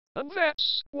And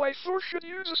that's why Thor should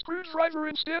use a screwdriver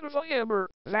instead of a hammer.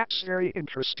 That's very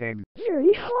interesting.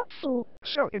 Very thoughtful.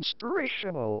 So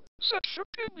inspirational. Such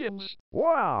opinions.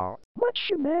 Wow. Much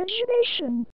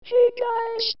imagination. Hey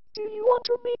guys, do you want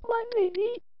to meet my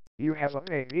baby? You have a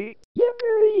baby? Yeah,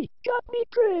 Mary, got me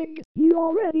Craig. You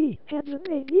already have a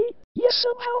baby? Yes,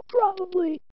 somehow,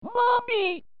 probably.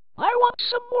 Mommy, I want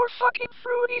some more fucking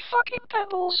fruity fucking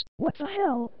pebbles. What the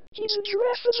hell? He's a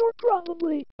giraffe or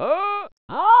probably.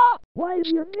 Why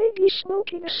is your baby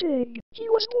smoking a cig? He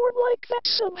was born like that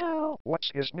somehow.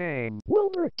 What's his name?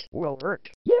 Wilbert.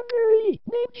 Wilbert. Yeah, Mary,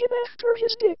 named him after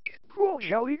his dick. Cool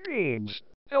jelly beans.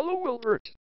 Hello, Wilbert.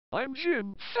 I'm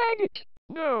Jin. Faggot.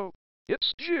 No,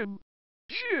 it's Jin.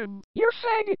 Jin. You're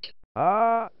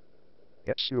faggot.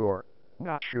 It's sure.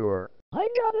 Not sure. I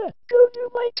gotta go do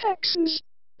my taxes.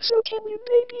 So can you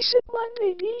babysit my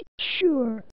baby?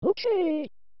 Sure. Okay.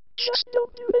 Just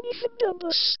don't do anything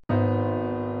dumbass.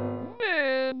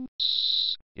 Man.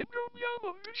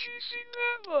 Yama, Ushi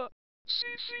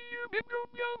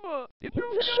Yama.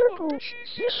 The circle.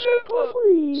 The circle,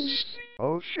 please.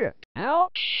 Oh shit.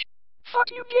 Ouch. Fuck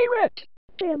you, Garrett.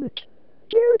 Damn it.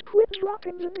 Garrett, quit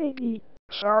dropping the baby.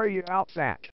 Sorry about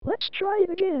that. Let's try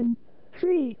it again.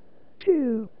 3,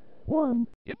 2, 1.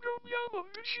 Yama,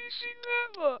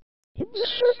 Ushi In the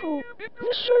circle.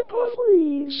 The circle,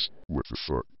 please. What the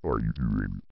fuck are you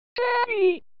doing?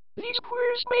 Daddy, these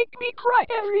queers make me cry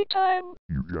every time.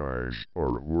 You guys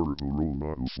are a horrible role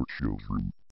model for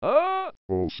children.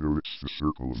 Also, it's the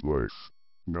circle of life,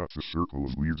 not the circle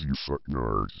of leaves, you fuck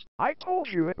nards. I told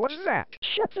you it was that.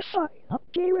 Shut the fuck up,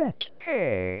 Garrett.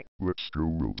 Hey. Let's go,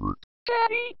 Wilbert.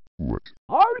 Daddy, What?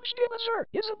 Orange Dinosaur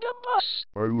is a dumb bus.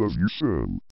 I love you,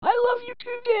 son. I love you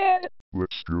too, Dad.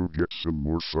 Let's go get some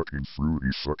more fucking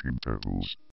fruity fucking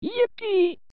pebbles.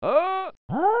 Yippee.